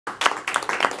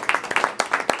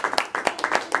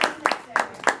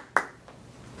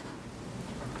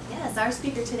Yes, our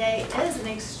speaker today is an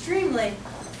extremely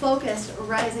focused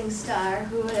rising star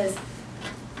who is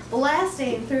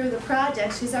blasting through the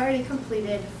project. She's already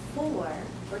completed 4,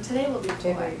 or today will be 4.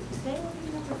 Today will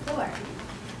be number 4.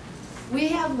 We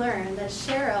have learned that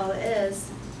Cheryl is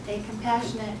a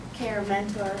compassionate care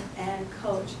mentor and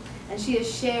coach, and she has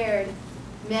shared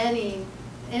many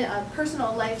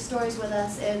personal life stories with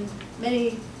us and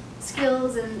many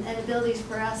skills and abilities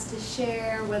for us to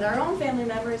share with our own family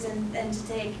members and to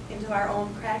take into our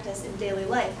own practice in daily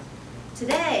life.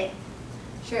 Today,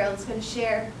 Cheryl is going to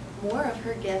share more of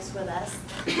her gifts with us,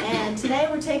 and today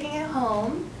we're taking it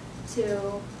home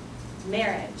to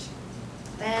marriage.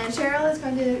 And Cheryl is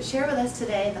going to share with us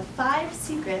today the 5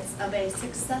 secrets of a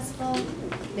successful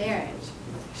marriage.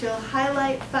 She'll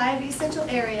highlight 5 essential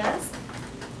areas,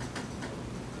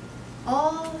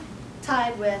 all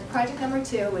tied with project number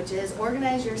 2, which is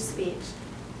organize your speech.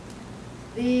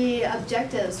 The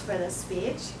objectives for this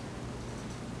speech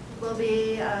will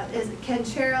be, can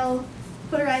Cheryl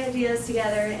put her ideas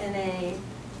together in a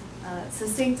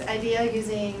succinct idea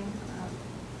using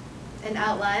an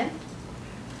outline?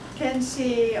 Can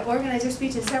she organize her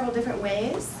speech in several different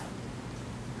ways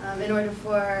in order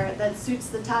that suits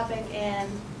the topic and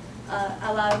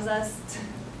allows us to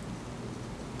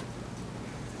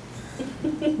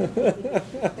You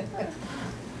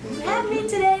have me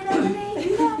today, Melanie.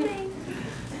 You have me.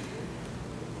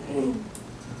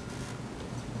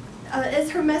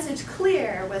 Is her message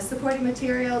clear with supporting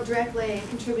material directly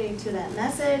contributing to that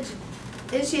message?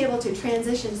 Is she able to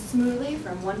transition smoothly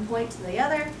from one point to the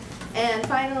other? And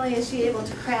finally, is she able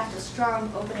to craft a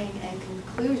strong opening and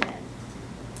conclusion?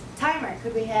 Timer,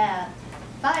 could we have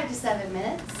 5 to 7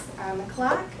 minutes on the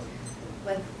clock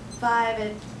with 5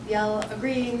 at yellow,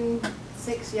 green,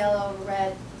 6 yellow,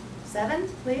 red, 7,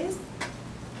 please.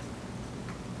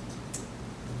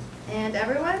 And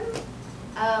everyone,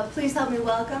 please help me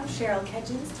welcome Cheryl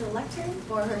Ketchens to the lectern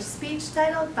for her speech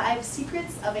titled 5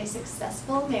 Secrets of a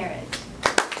Successful Marriage.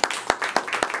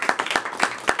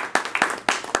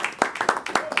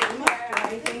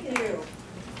 Thank you.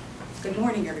 Good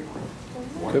morning, everyone.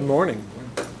 Good morning.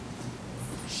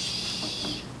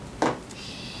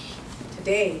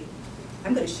 Today,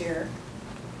 I'm going to share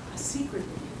a secret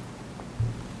with you.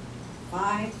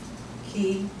 5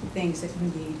 key things that you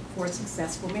need for a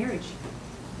successful marriage.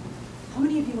 How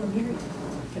many of you are married?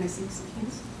 Can I see some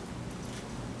hands?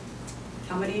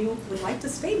 How many of you would like to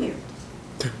stay married?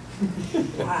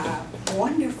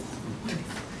 Wonderful.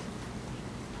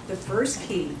 The first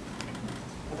key,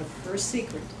 or the first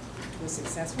secret to a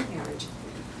successful marriage,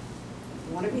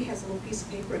 one of you has a little piece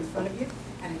of paper in front of you,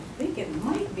 and I think it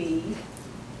might be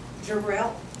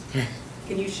Cheryl.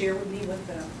 Can you share with me what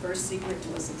the first secret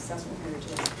to a successful marriage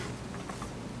is?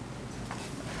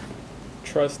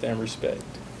 Trust and respect.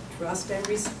 Trust and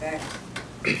respect.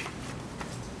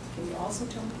 Can you also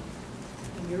tell me,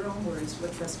 in your own words,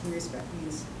 what trust and respect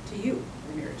means to you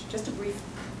in marriage? Just a brief.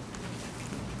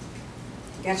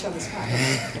 Got you on the spot.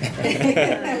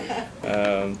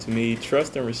 To me,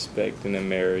 trust and respect in a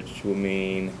marriage will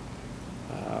mean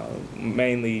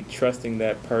mainly trusting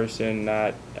that person,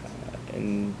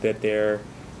 and that they're,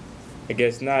 I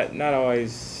guess, not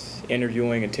always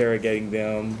interviewing, interrogating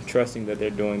them, trusting that they're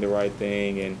doing the right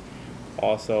thing, and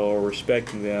also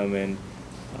respecting them and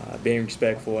being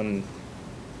respectful, and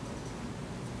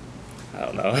I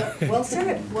don't know. Well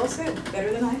said, well said.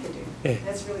 Better than I could do.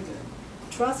 That's really good.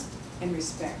 Trust and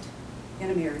respect in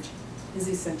a marriage is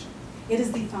essential. It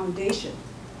is the foundation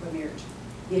of a marriage.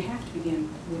 You have to begin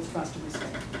with trust and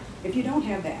respect. If you don't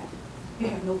have that, you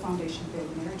have no foundation to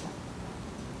build a marriage on.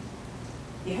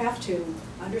 You have to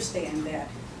understand that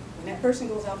when that person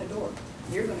goes out the door,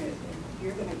 you're going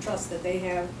to trust that they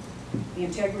have the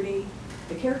integrity,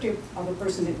 the character of the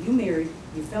person that you married,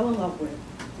 you fell in love with,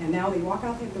 and now they walk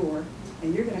out that door,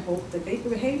 and you're going to hope that they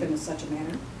behave in such a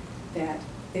manner that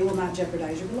they will not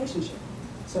jeopardize your relationship.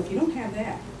 So if you don't have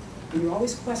that, and you're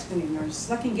always questioning or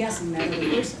second guessing that other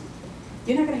person,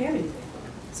 you're not going to have anything.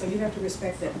 So you have to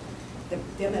respect them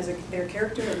as their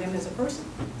character and them as a person.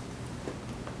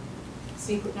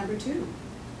 Secret number 2,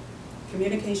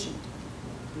 communication.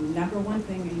 Number 1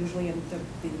 thing usually in the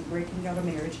breaking of a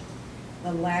marriage,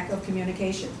 the lack of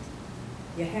communication.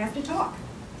 You have to talk.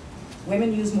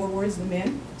 Women use more words than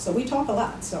men, so we talk a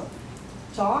lot. So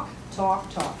talk, talk,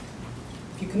 talk.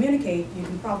 If you communicate, you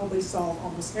can probably solve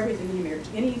almost everything in your marriage.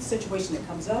 Any situation that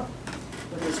comes up,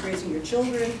 whether it's raising your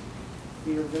children,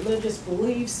 your religious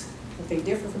beliefs, if they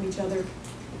differ from each other,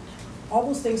 all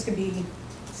those things can be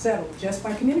settled just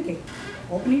by communicating.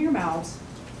 Opening your mouths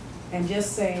and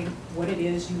just saying what it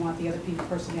is you want the other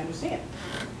person to understand.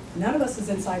 None of us is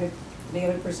inside of the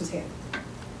other person's head.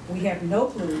 We have no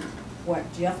clue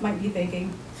what Jeff might be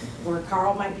thinking, or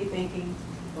Carl might be thinking,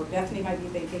 or Bethany might be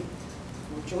thinking,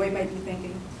 or Joy might be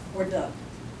thinking, or Doug.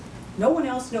 No one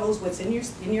else knows what's in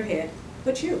your head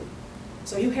but you.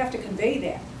 So you have to convey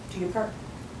that to your partner.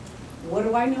 What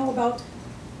do I know about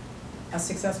a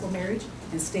successful marriage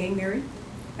and staying married?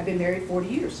 I've been married 40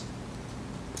 years.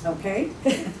 Okay?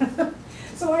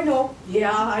 So I know,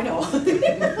 yeah, I know.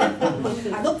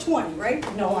 I look 20,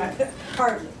 right? No,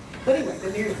 hardly. But anyway, I've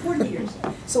been married 40 years.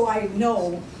 So I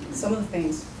know some of the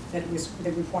things that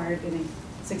are required in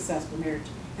a successful marriage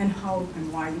and how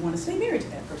and why you want to stay married to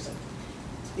that person.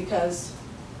 Because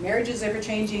marriage is ever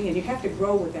changing and you have to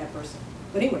grow with that person.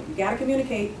 But anyway, you got to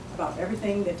communicate about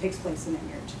everything that takes place in that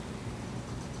marriage.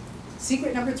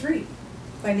 Secret number 3,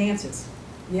 finances.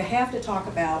 You have to talk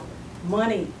about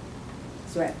money.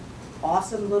 It's that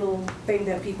awesome little thing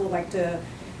that people like to,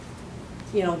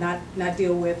 you know, not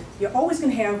deal with. You're always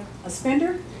going to have a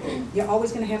spender. You're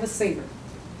always going to have a saver.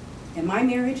 In my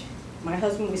marriage, my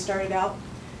husband, when we started out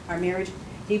our marriage,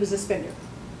 he was a spender.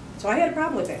 So I had a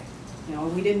problem with that. You know,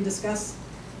 we didn't discuss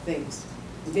things.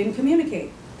 We didn't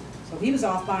communicate. So he was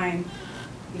off buying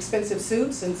expensive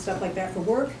suits and stuff like that for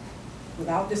work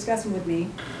without discussing with me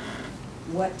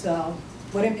what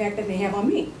impact that may have on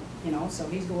me. You know, so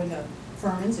he's going to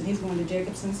Furman's and he's going to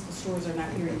Jacobson's. The stores are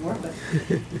not here anymore, but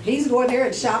he's going there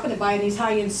and shopping and buying these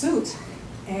high-end suits.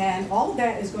 And all of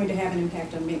that is going to have an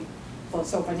impact on me.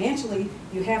 So financially,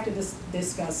 you have to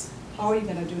discuss how are you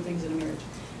going to do things in a marriage.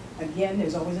 Again,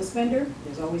 there's always a spender,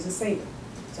 there's always a saver.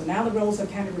 So now the roles are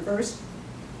kind of reversed,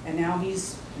 and now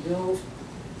he's real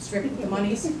strict with the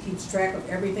monies, keeps track of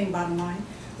everything, bottom line.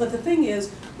 But the thing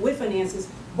is, with finances,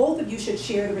 both of you should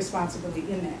share the responsibility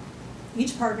in that.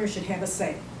 Each partner should have a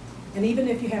say. And even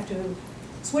if you have to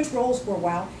switch roles for a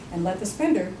while and let the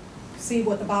spender see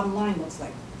what the bottom line looks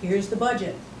like. Here's the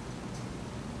budget.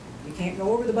 You can't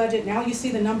go over the budget. Now you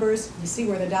see the numbers, you see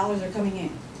where the dollars are coming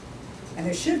in. And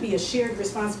there should be a shared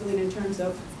responsibility in terms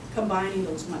of combining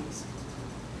those monies.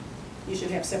 You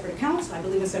should have separate accounts. I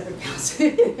believe in separate accounts.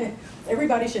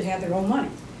 Everybody should have their own money.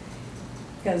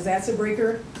 Because that's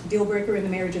a deal breaker in the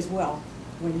marriage as well.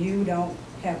 When you don't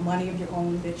have money of your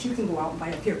own that you can go out and buy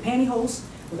a pair of pantyhose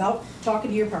without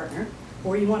talking to your partner,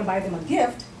 or you want to buy them a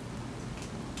gift,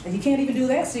 and you can't even do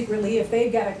that secretly if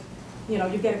they've got to, you know,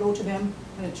 you've got to go to them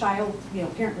in a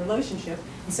parent relationship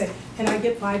and say, can I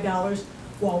get $5?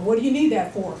 Well, what do you need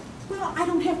that for? Well, I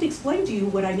don't have to explain to you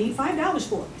what I need $5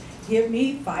 for. Give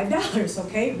me $5,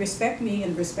 okay? Respect me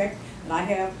and respect that I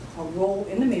have a role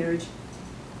in the marriage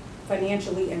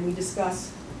financially, and we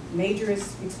discuss major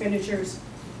expenditures,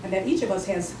 and that each of us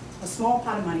has a small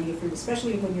pot of money,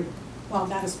 especially when you're, well,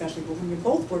 not especially, but when you're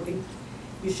both working,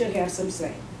 you should have some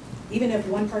say. Even if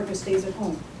one partner stays at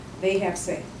home, they have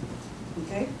say,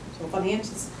 okay? So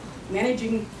finances,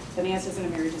 managing finances in a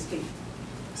marriage is key.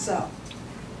 So,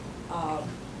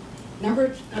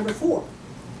 number 4,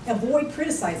 avoid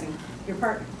criticizing your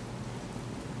partner.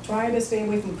 Try to stay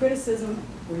away from criticism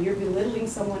where you're belittling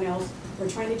someone else or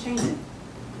trying to change them.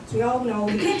 So we all know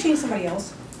you can't change somebody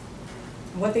else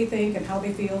and what they think and how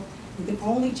they feel. You can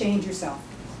only change yourself.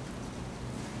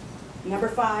 Number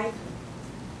 5,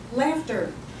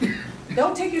 laughter.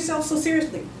 Don't take yourself so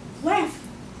seriously. Laugh.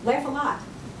 Laugh a lot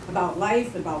about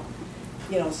life, about,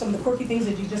 you know, some of the quirky things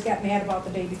that you just got mad about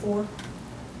the day before.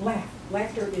 Laugh.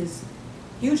 Laughter is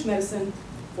huge medicine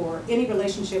for any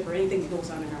relationship or anything that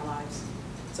goes on in our lives.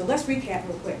 So let's recap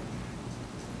real quick.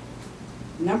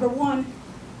 Number 1,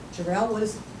 Cheryl,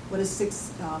 what is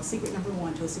secret number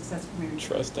 1 to a successful marriage?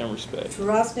 Trust and respect.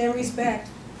 Trust and respect.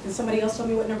 Can somebody else tell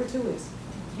me what number 2 is?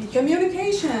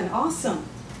 Communication. Awesome.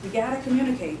 You gotta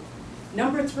communicate.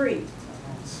 Number 3,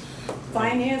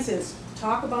 finances.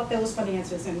 Talk about those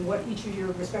finances and what each of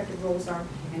your respective roles are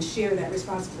and share that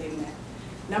responsibility in that.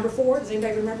 Number 4, does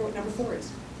anybody remember what number 4 is?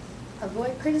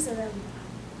 Avoid criticism.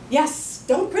 Yes,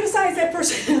 don't criticize that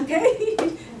person, okay?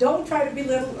 Don't try to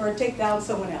belittle or take down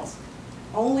someone else.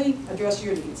 Only address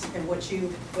your needs and what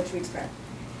you expect.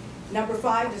 Number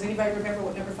 5, does anybody remember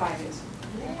what number 5 is?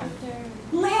 Laughter.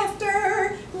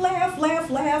 Laughter! Laugh, laugh,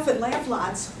 laugh, and laugh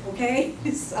lots, okay?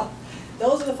 So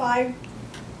those are the 5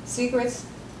 secrets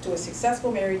to a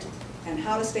successful marriage and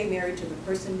how to stay married to the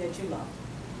person that you love.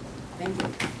 Thank you.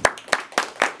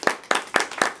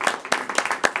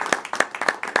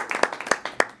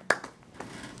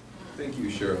 Thank you,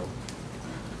 Cheryl.